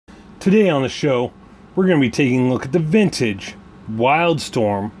Today on the show, we're going to be taking a look at the vintage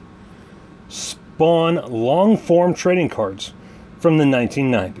Wildstorm Spawn long-form trading cards from the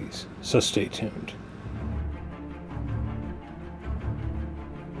 1990s, so stay tuned.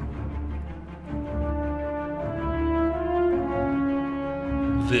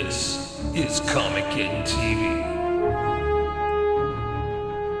 This is Comicgeddon TV.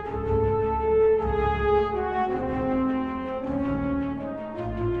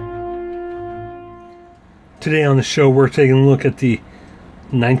 Today on the show, we're taking a look at the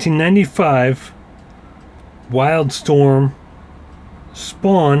 1995 Wildstorm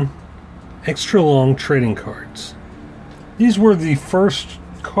Spawn extra long trading cards. These were the first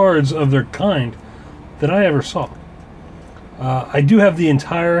cards of their kind that I ever saw. I do have the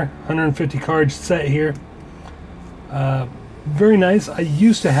entire 150 cards set here. Very nice. I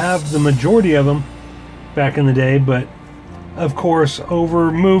used to have the majority of them back in the day, but of course,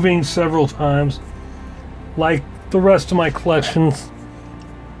 over moving several times, like the rest of my collections,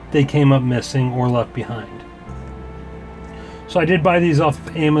 they came up missing or left behind. So I did buy these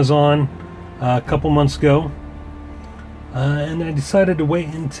off Amazon a couple months ago, and I decided to wait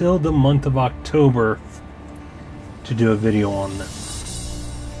until the month of October to do a video on them.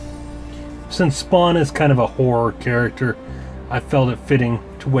 Since Spawn is kind of a horror character, I felt it fitting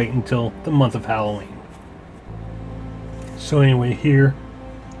to wait until the month of Halloween. So anyway, here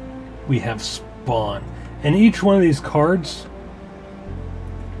we have Spawn. And each one of these cards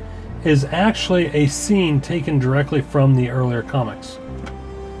is actually a scene taken directly from the earlier comics.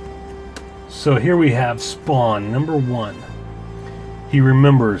 So here we have Spawn, number 1. He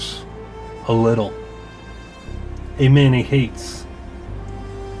remembers a little. A man he hates.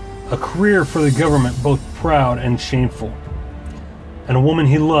 A career for the government both proud and shameful. And a woman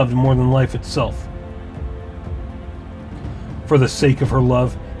he loved more than life itself. For the sake of her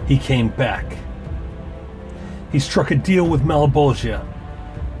love, he came back. He struck a deal with Malebolgia,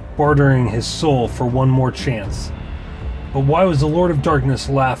 bartering his soul for one more chance. But why was the Lord of Darkness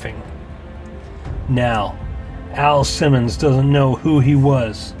laughing? Now, Al Simmons doesn't know who he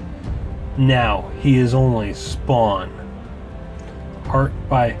was. Now, he is only Spawn. Art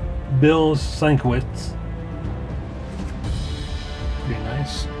by Bill Sienkiewicz. Pretty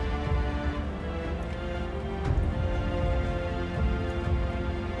nice.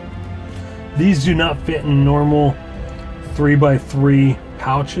 These do not fit in normal 3x3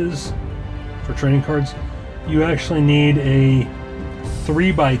 pouches for trading cards. You actually need a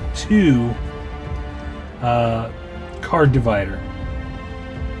 3x2 card divider.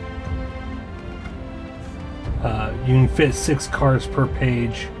 You can fit 6 cards per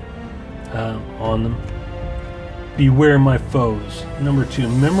page on them. Beware my foes. Number 2.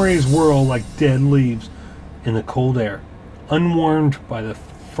 Memories whirl like dead leaves in the cold air, unwarmed by the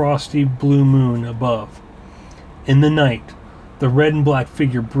frosty blue moon above. In the night, the red and black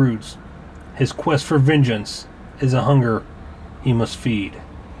figure broods. His quest for vengeance is a hunger he must feed.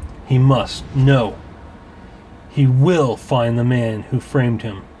 He must, no, he will find the man who framed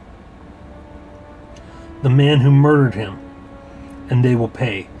him. The man who murdered him, and they will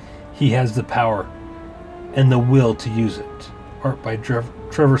pay. He has the power and the will to use it. Art by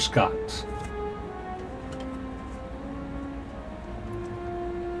Trevor Scott.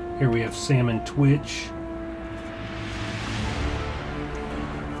 Here we have Sam and Twitch.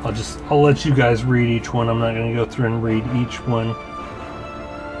 I'll let you guys read each one. I'm not going to go through and read each one.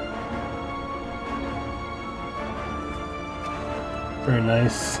 Very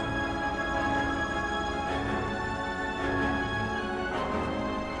nice.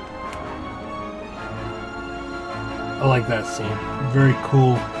 I like that scene. Very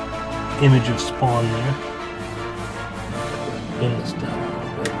cool image of Spawn there. Bring this down a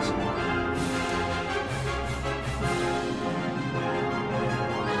little bit.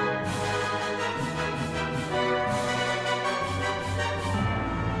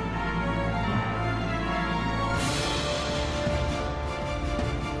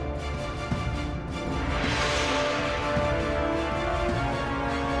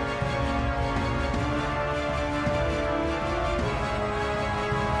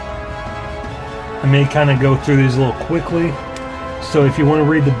 I may kind of go through these a little quickly, so if you want to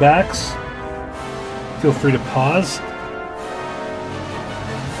read the backs, feel free to pause.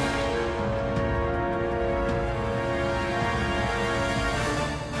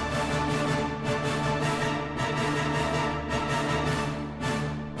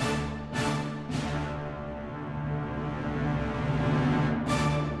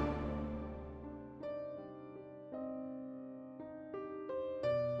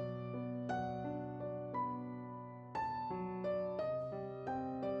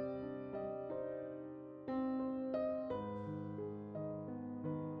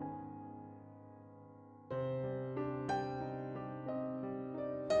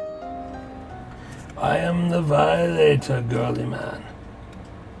 I am the Violator, girly man.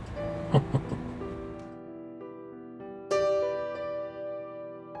 I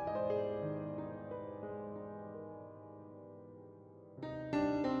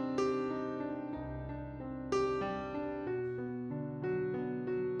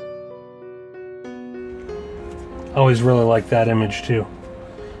always really liked that image too.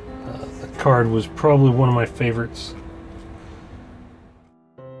 The card was probably one of my favorites.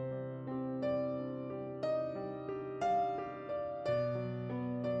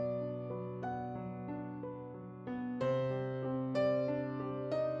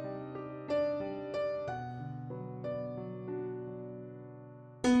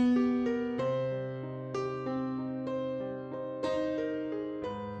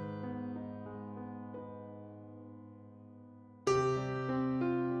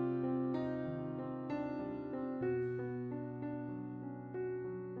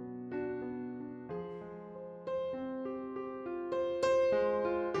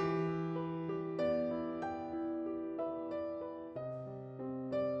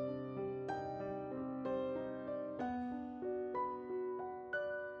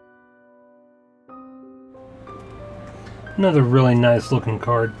 Another really nice looking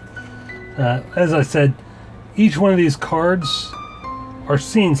card. As I said, each one of these cards are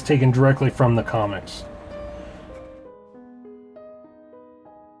scenes taken directly from the comics.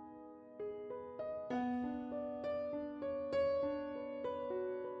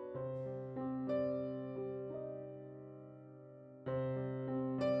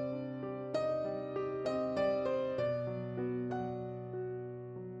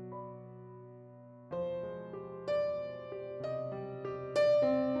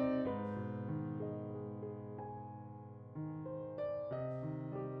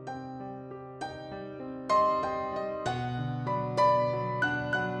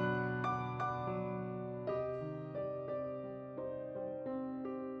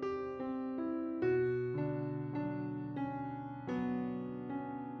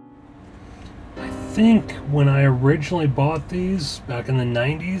 I think when I originally bought these back in the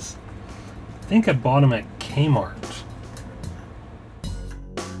 90s, I think I bought them at Kmart.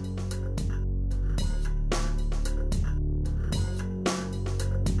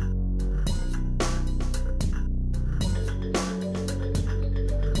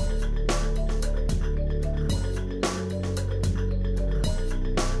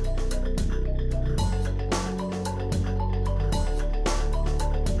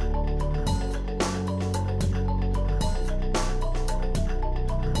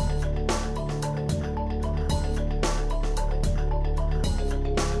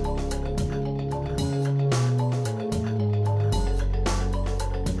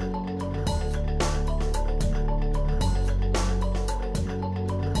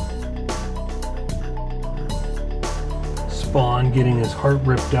 Spawn getting his heart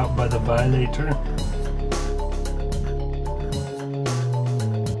ripped out by the Violator.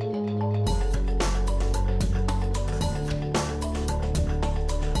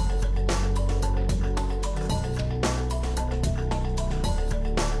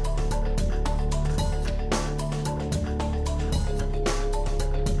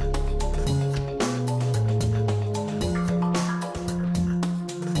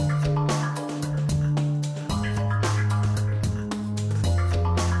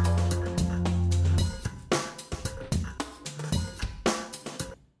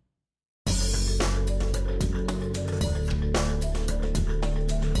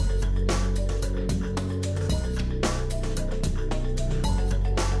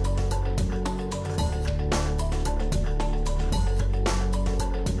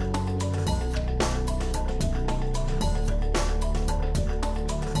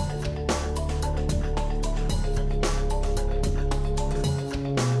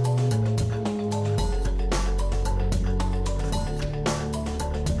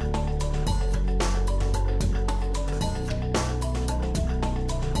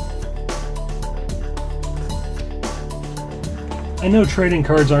 I know trading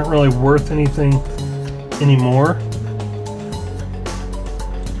cards aren't really worth anything anymore,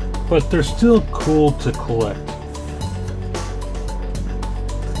 but they're still cool to collect.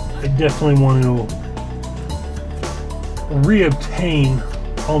 I definitely want to reobtain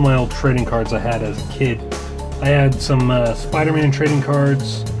all my old trading cards I had as a kid. I had some Spider-Man trading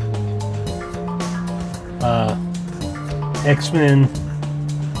cards, X-Men,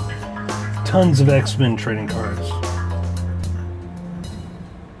 tons of X-Men trading cards.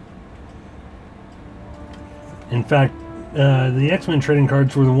 In fact, the X-Men trading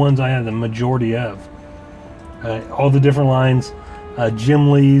cards were the ones I had the majority of. All the different lines,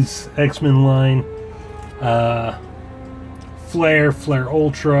 Jim Lee's X-Men line, Flare, Flare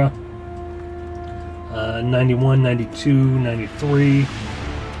Ultra, 91, 92, 93.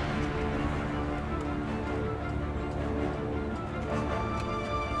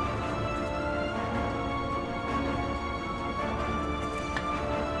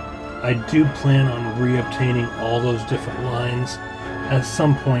 I do plan on re-obtaining all those different lines at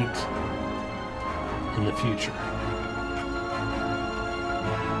some point in the future.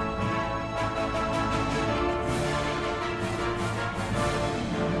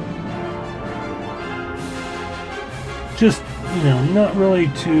 Just, you know, not really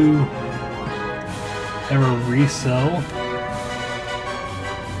to ever resell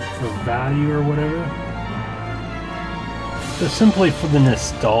for value or whatever, but simply for the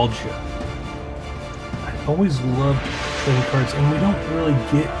nostalgia. I always loved trading cards, and we don't really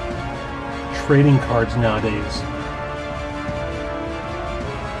get trading cards nowadays.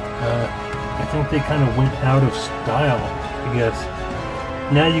 I think they kind of went out of style, I guess.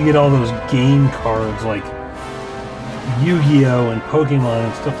 Now you get all those game cards like Yu-Gi-Oh! And Pokemon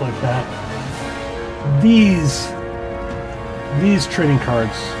and stuff like that. These trading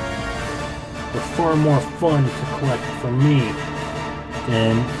cards were far more fun to collect for me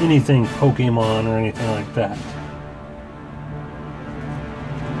than anything Pokemon or anything like that.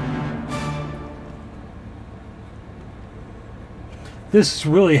 This is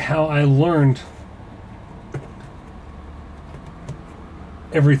really how I learned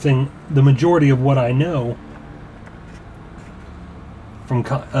everything, the majority of what I know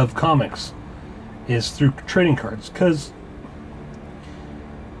of comics is through trading cards. Because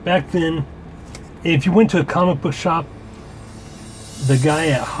back then, if you went to a comic book shop, the guy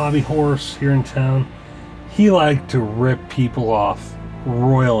at Hobby Horse here in town, he liked to rip people off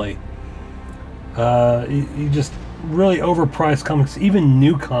royally. He just really overpriced comics, even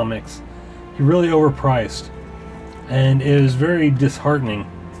new comics. He really overpriced, and it was very disheartening.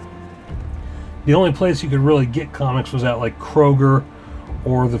 The only place you could really get comics was at like Kroger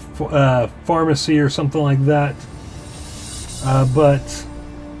or the pharmacy or something like that. But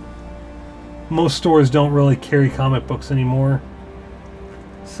most stores don't really carry comic books anymore.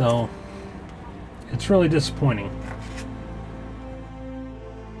 So it's really disappointing.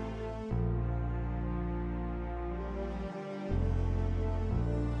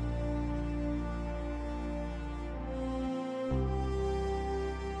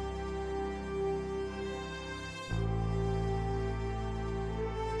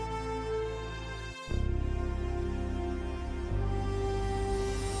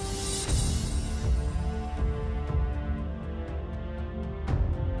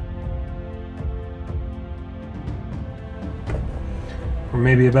 We're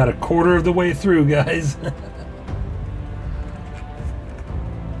maybe about a quarter of the way through, guys.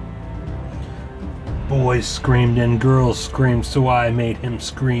 Boys screamed and girls screamed, so I made him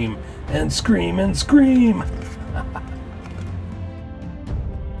scream and scream and scream.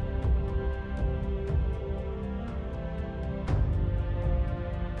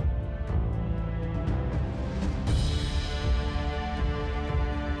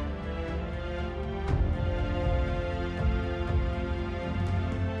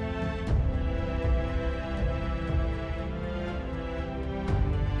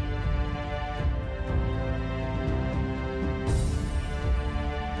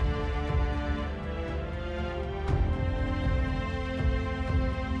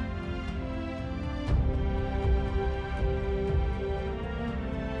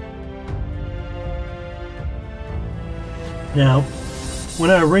 Now,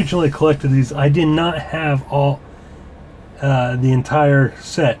 when I originally collected these, I did not have all the entire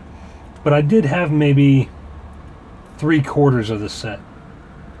set, but I did have maybe 3/4 of the set.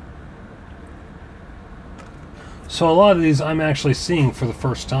 So a lot of these I'm actually seeing for the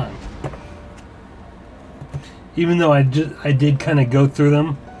first time. Even though I did kind of go through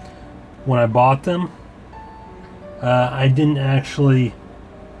them when I bought them, I didn't actually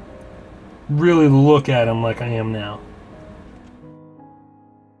really look at them like I am now.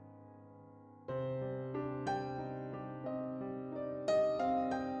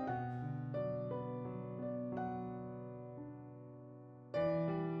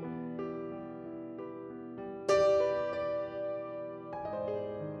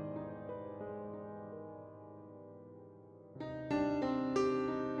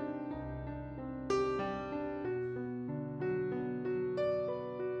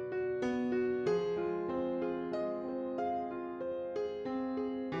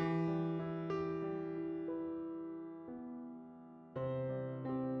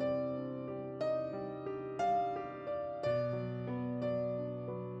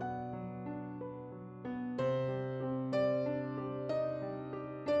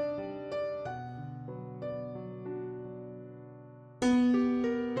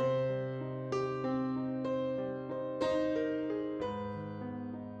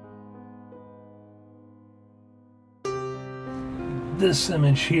 This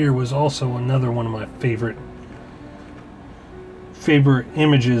image here was also another one of my favorite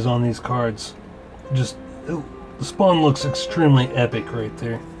images on these cards. Just, the Spawn looks extremely epic right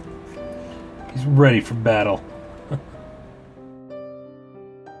there. He's ready for battle.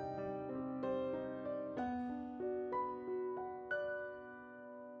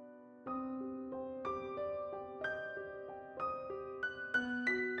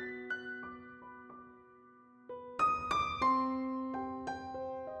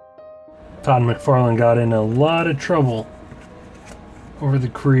 Todd McFarlane got in a lot of trouble over the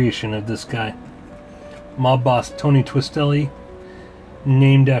creation of this guy. Mob boss Tony Twistelli,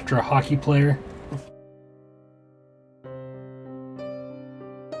 named after a hockey player.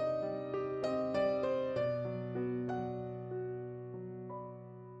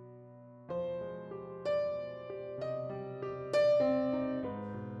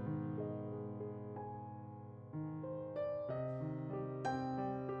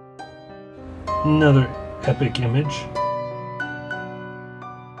 Another epic image.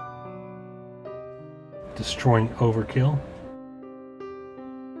 Destroying Overkill.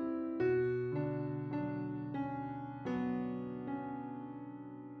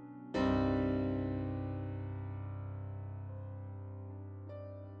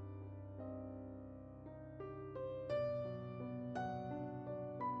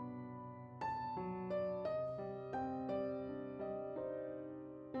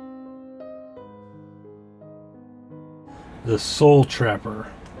 The Soul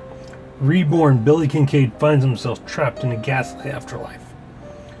Trapper. Reborn Billy Kincaid finds himself trapped in a ghastly afterlife.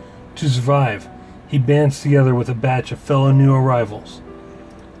 To survive, he bands together with a batch of fellow new arrivals.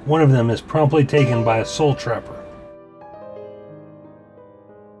 One of them is promptly taken by a Soul Trapper,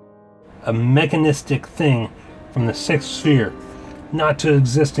 a mechanistic thing from the sixth sphere, not to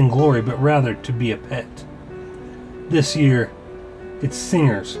exist in glory, but rather to be a pet. This year, it's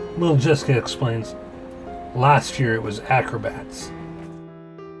singers, little Jessica explains. Last year it was acrobats.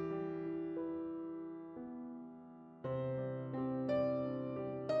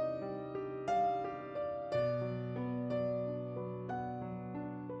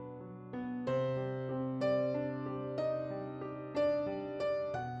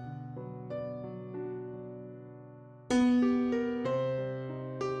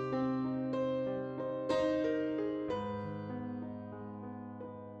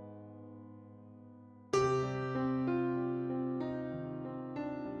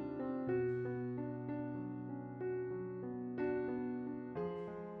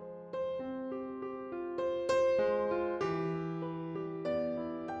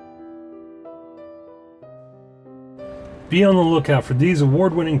 Be on the lookout for these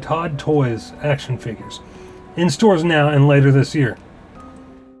award-winning Todd Toys action figures. In stores now and later this year.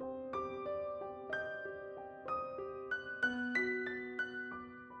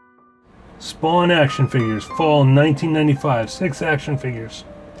 Spawn action figures, fall 1995, 6 action figures.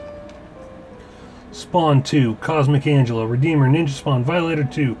 Spawn 2, Cosmic Angela, Redeemer, Ninja Spawn, Violator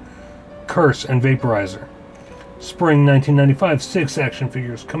 2, Curse, and Vaporizer. Spring 1995, 6 action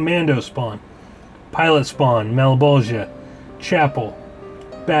figures. Commando Spawn, Pilot Spawn, Malabolgia, Chapel,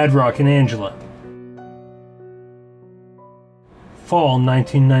 Badrock, and Angela. Fall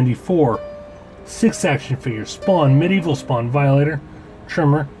 1994, 6 action figures. Spawn, Medieval Spawn, Violator,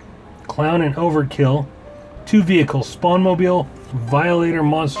 Trimmer, Clown, and Overkill. 2 vehicles, Spawnmobile, Violator,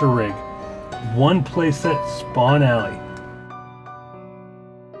 Monster Rig. 1 playset, Spawn Alley.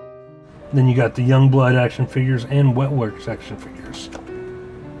 Then you got the Youngblood action figures and Wetworks action figures.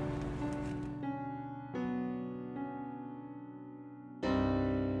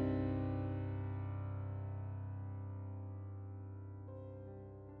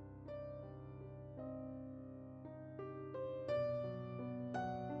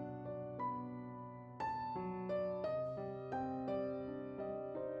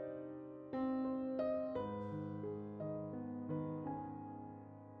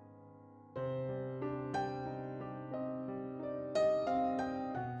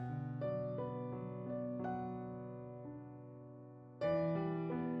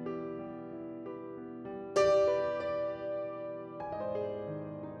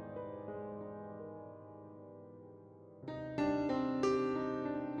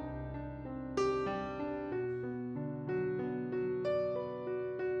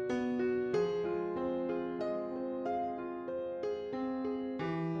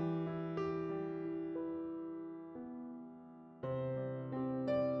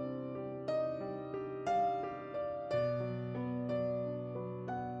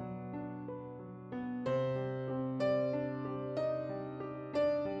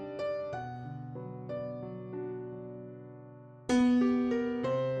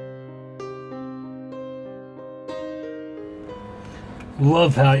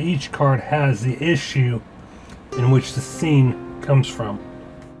 Love how each card has the issue in which the scene comes from.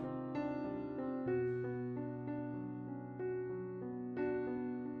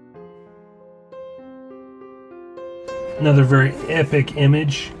 Another very epic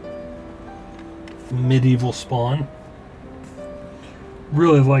image. Medieval Spawn.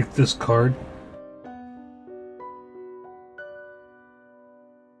 Really like this card.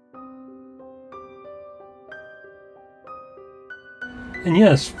 And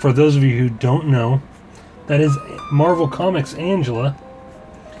yes, for those of you who don't know, that is Marvel Comics Angela.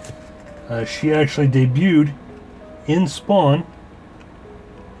 She actually debuted in Spawn.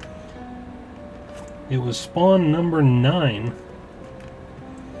 It was Spawn number 9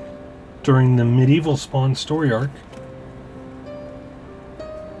 during the Medieval Spawn story arc.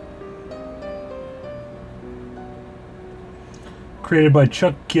 Created by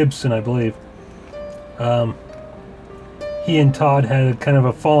Chuck Gibson, I believe. He and Todd had kind of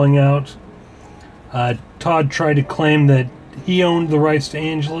a falling out. Todd tried to claim that he owned the rights to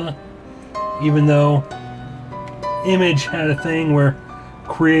Angela, even though Image had a thing where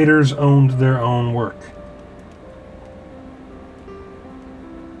creators owned their own work.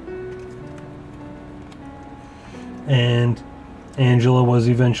 And Angela was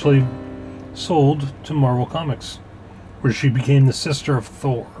eventually sold to Marvel Comics, where she became the sister of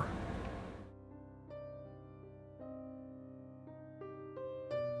Thor.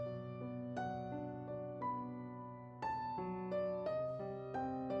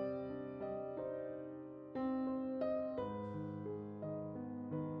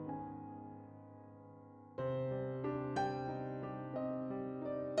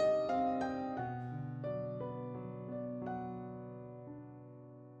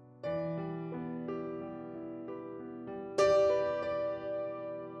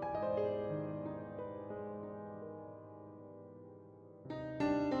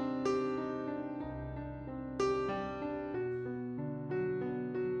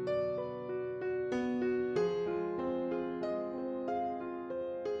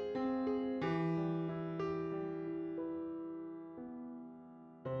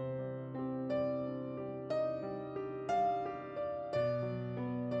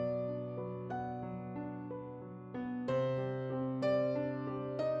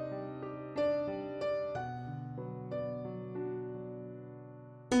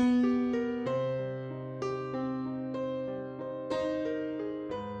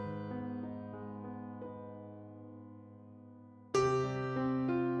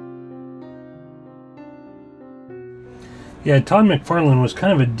 Yeah, Todd McFarlane was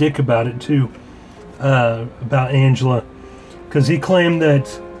kind of a dick about it too, about Angela, because he claimed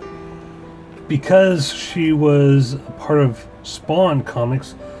that because she was a part of Spawn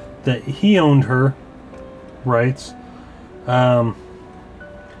Comics, that he owned her rights, but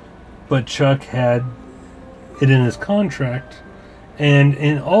Chuck had it in his contract, and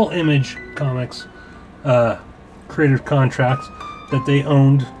in all Image Comics creative contracts, that they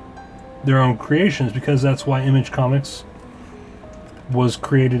owned their own creations, because that's why Image Comics was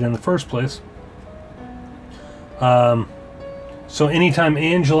created in the first place. So anytime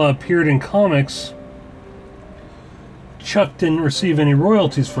Angela appeared in comics, Chuck didn't receive any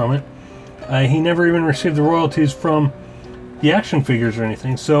royalties from it. He never even received the royalties from the action figures or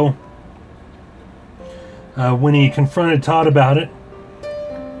anything. So when he confronted Todd about it,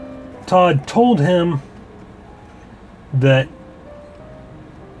 Todd told him that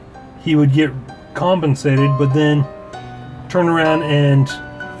he would get compensated, but then turn around and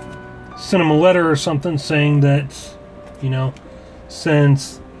send him a letter or something saying that, you know,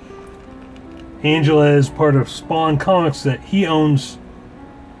 since Angela is part of Spawn Comics, that he owns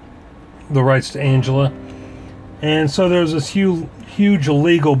the rights to Angela. And so there was this huge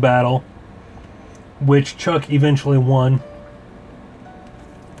legal battle, which Chuck eventually won,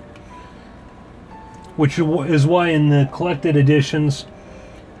 which is why in the collected editions,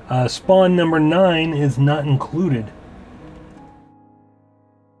 Spawn number 9 is not included.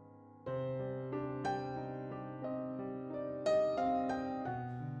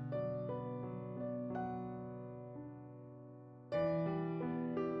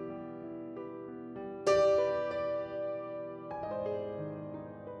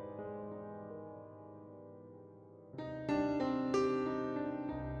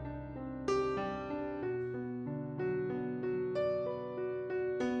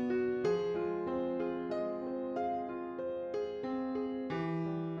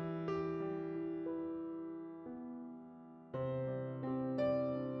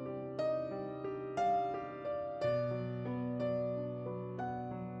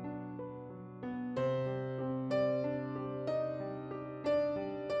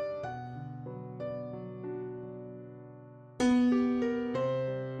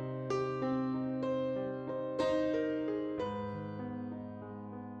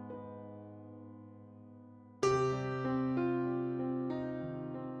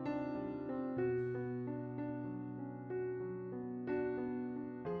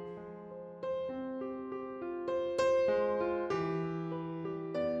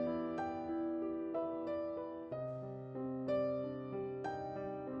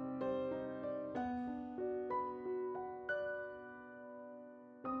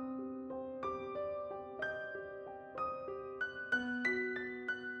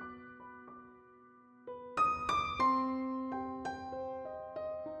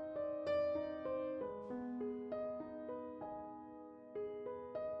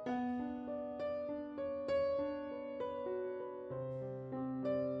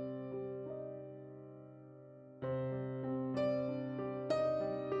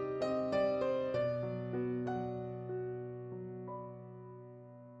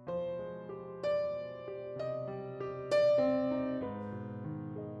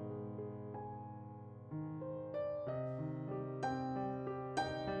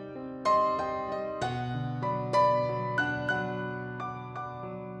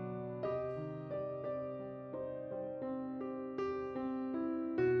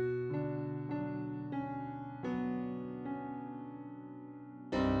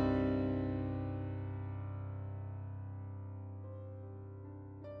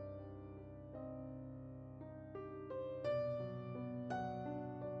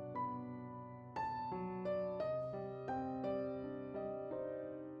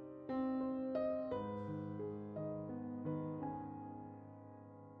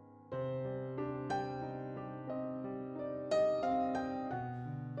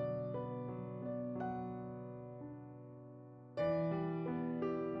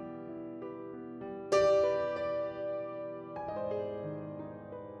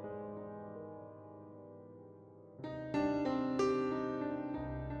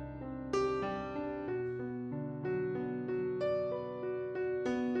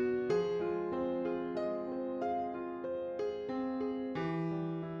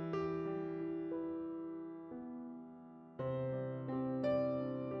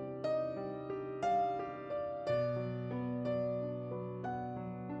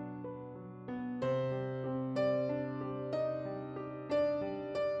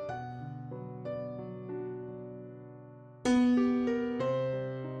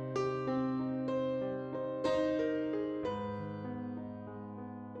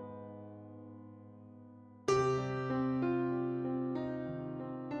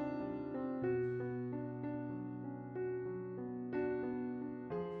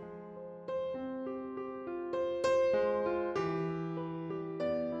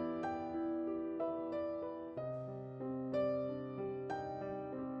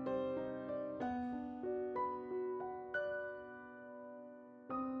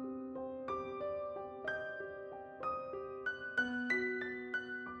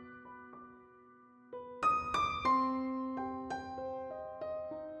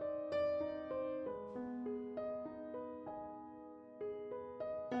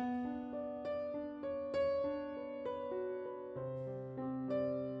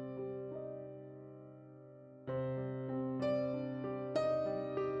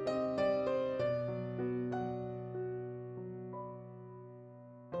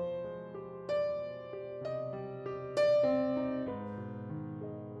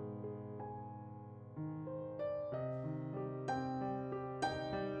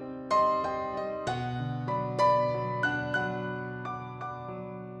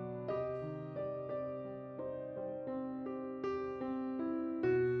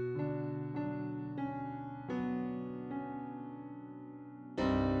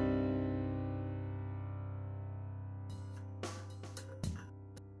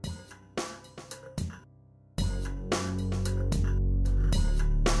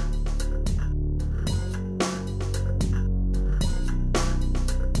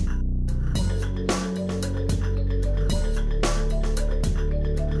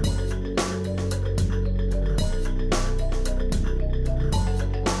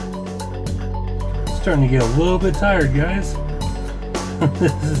 starting to get a little bit tired, guys.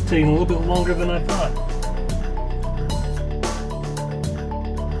 This is taking a little bit longer than I thought.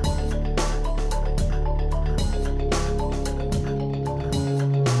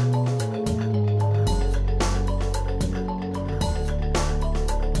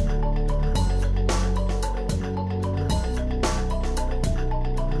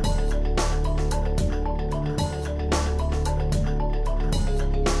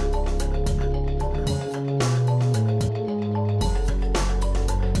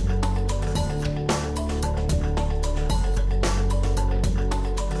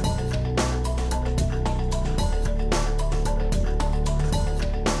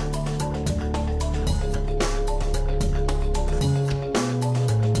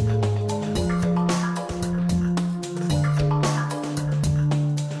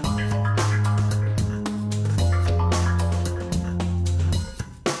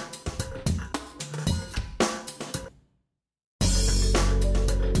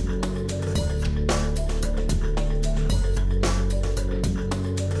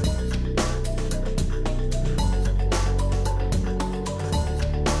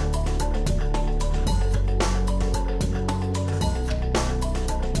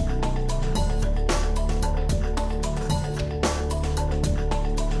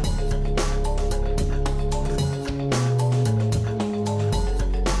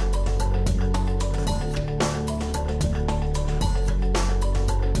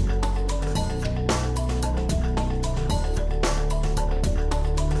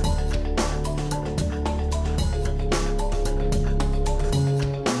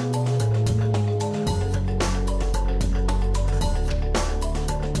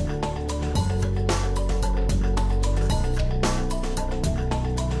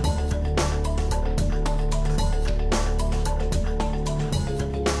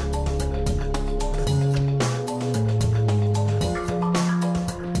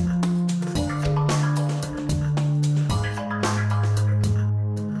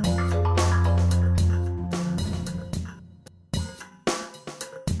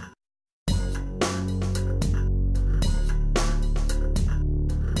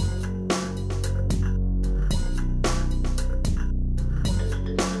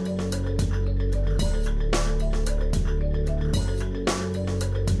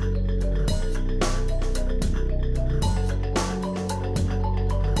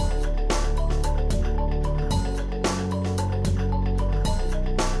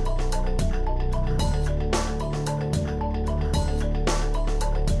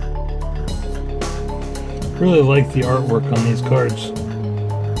 Really like the artwork on these cards.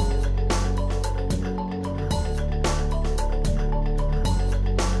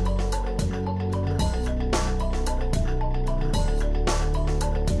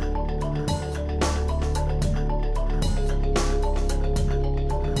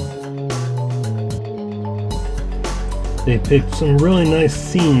 They picked some really nice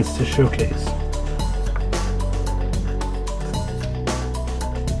scenes to showcase.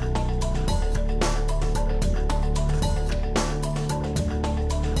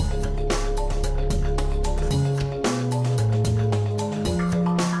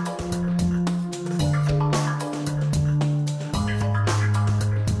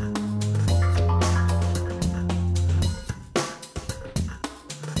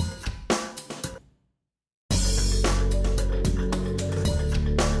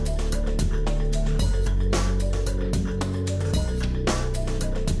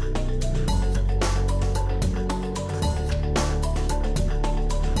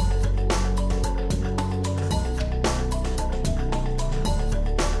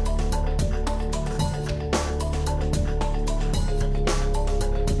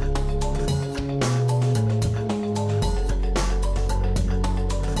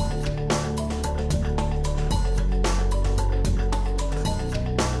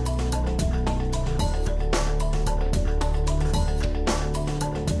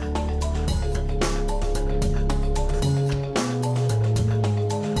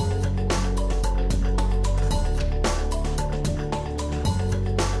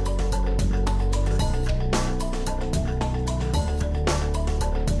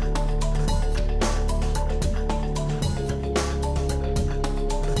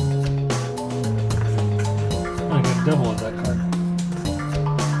 Double of that card.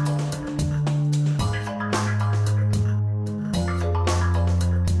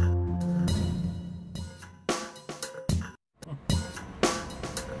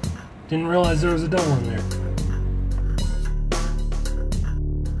 Didn't realize there was a double in there.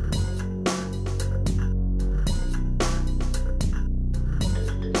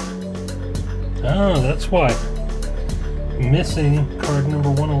 Oh, that's why. Missing card number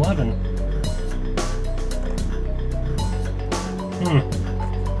 111.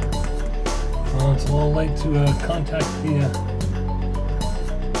 Well, it's a little late to contact the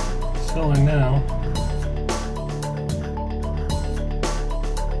seller now.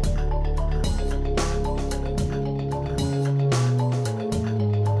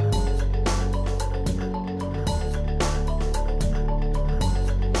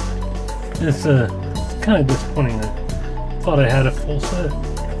 It's kind of disappointing. I thought I had a full set,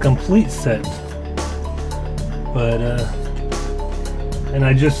 a complete set, but and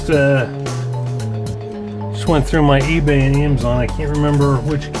I just went through my eBay and Amazon. I can't remember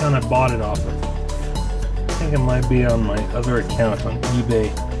which account I bought it off of. I think it might be on my other account on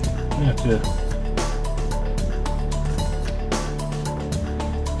eBay. I have to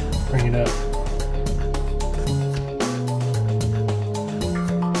bring it up.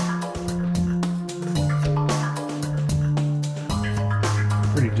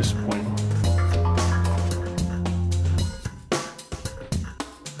 Pretty disappointing.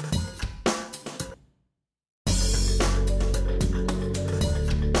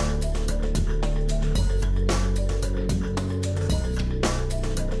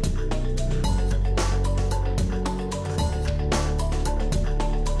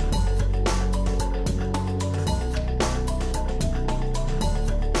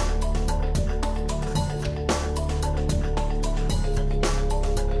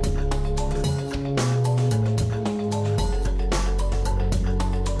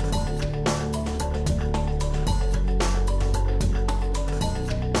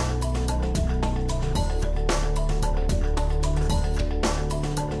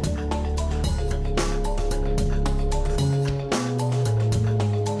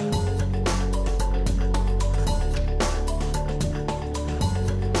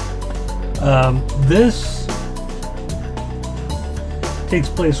 This takes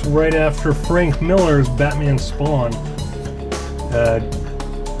place right after Frank Miller's Batman Spawn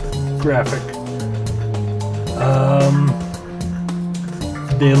graphic.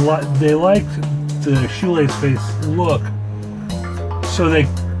 They liked the shoelace face look, so they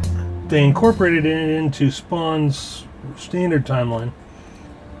incorporated it into Spawn's standard timeline.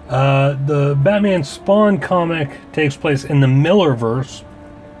 The Batman Spawn comic takes place in the Millerverse,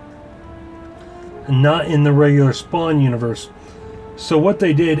 not in the regular Spawn universe. So what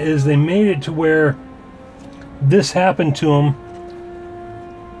they did is they made it to where this happened to him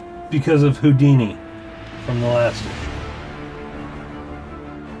because of Houdini from the last issue.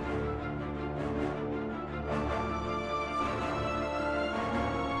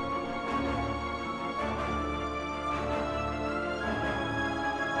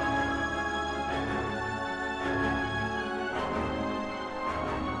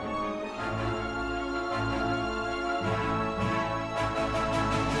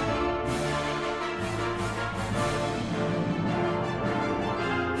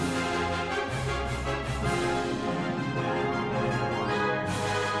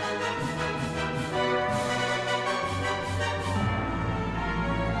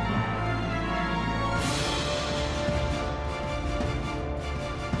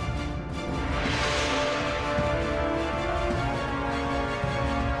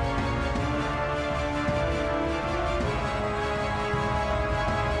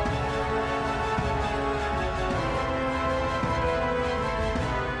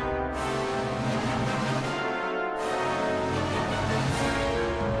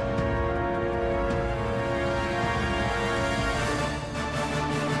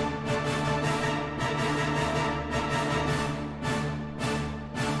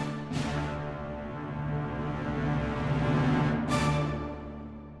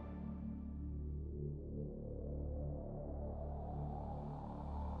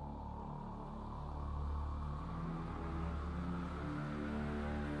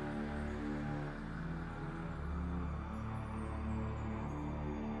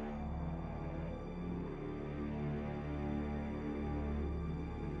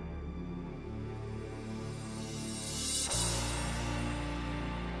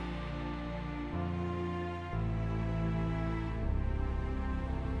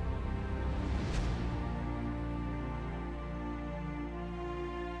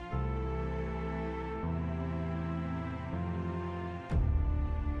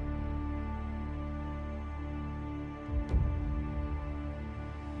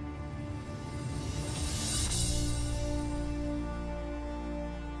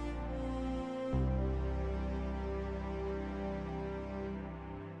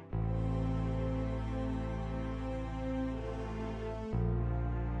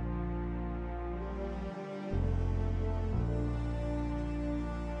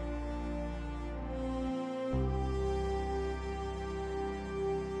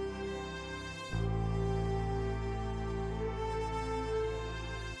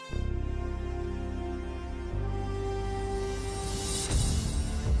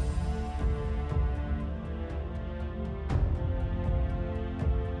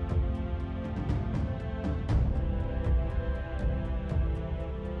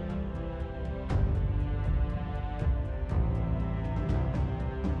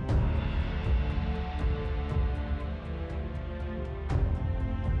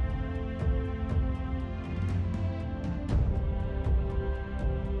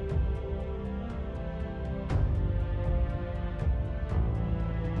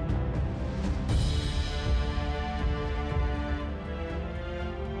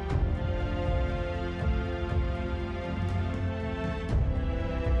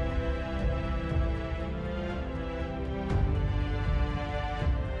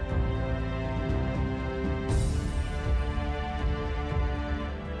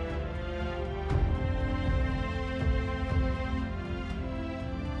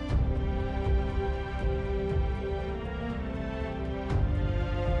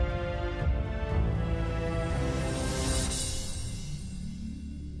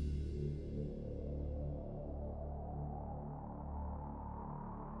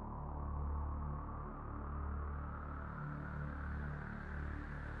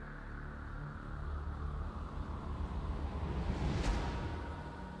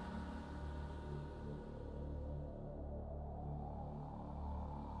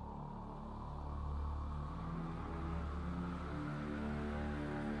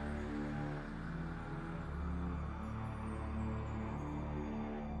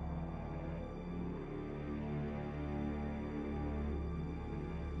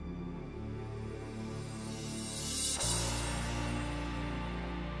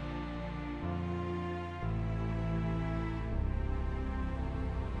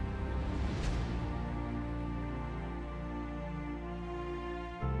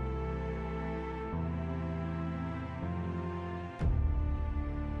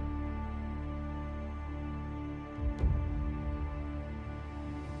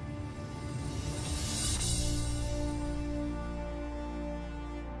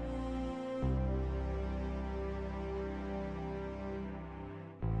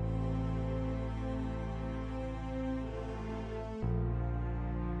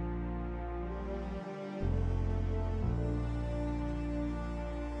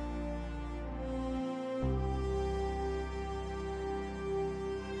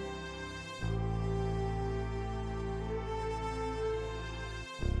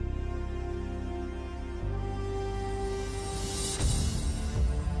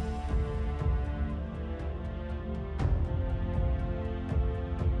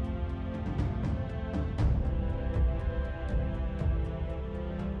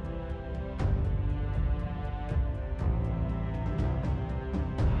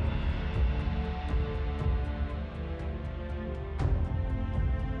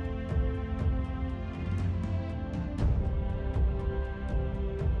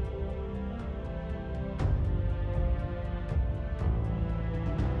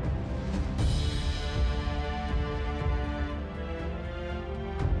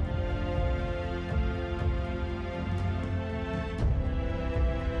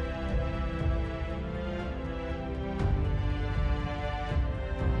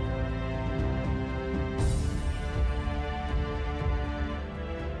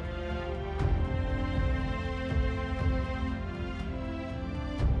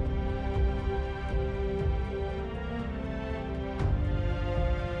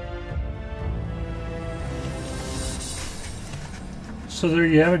 So there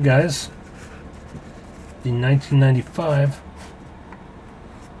you have it, guys. The 1995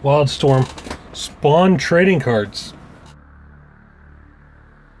 Wildstorm Spawn Trading Cards.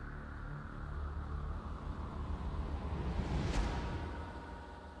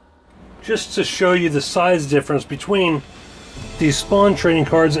 Just to show you the size difference between these Spawn Trading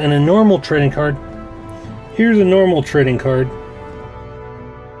Cards and a normal trading card, here's a normal trading card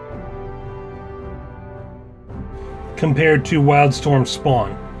compared to Wildstorm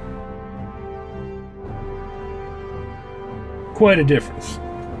Spawn. Quite a difference.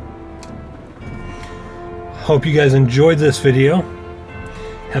 Hope you guys enjoyed this video.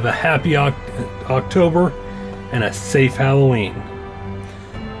 Have a happy October and a safe Halloween.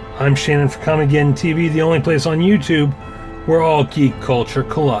 I'm Shannon for Comicgeddon TV, the only place on YouTube where all geek culture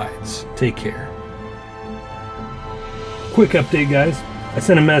collides. Take care. Quick update, guys. I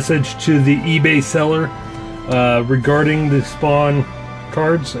sent a message to the eBay seller regarding the Spawn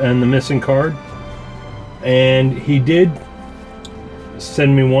cards and the missing card, and he did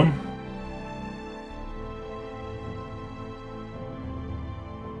send me one.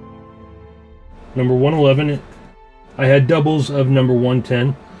 Number 111. I had doubles of number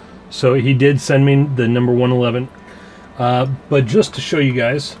 110, so he did send me the number 111. But just to show you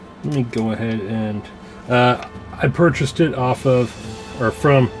guys, let me go ahead and I purchased it off of, or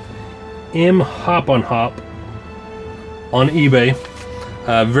from Hop on eBay.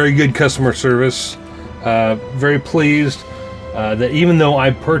 Very good customer service. Very pleased that even though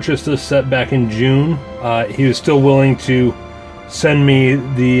I purchased this set back in June, he was still willing to send me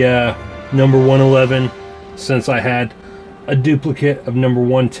the number 111, since I had a duplicate of number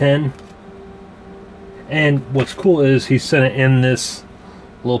 110. And what's cool is he sent it in this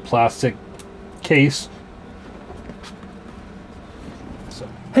little plastic case. So,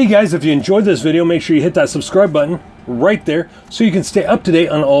 hey guys, if you enjoyed this video, make sure you hit that subscribe button right there so you can stay up to date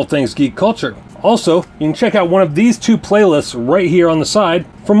on all things geek culture. Also, you can check out one of these two playlists right here on the side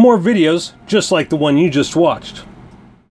for more videos just like the one you just watched.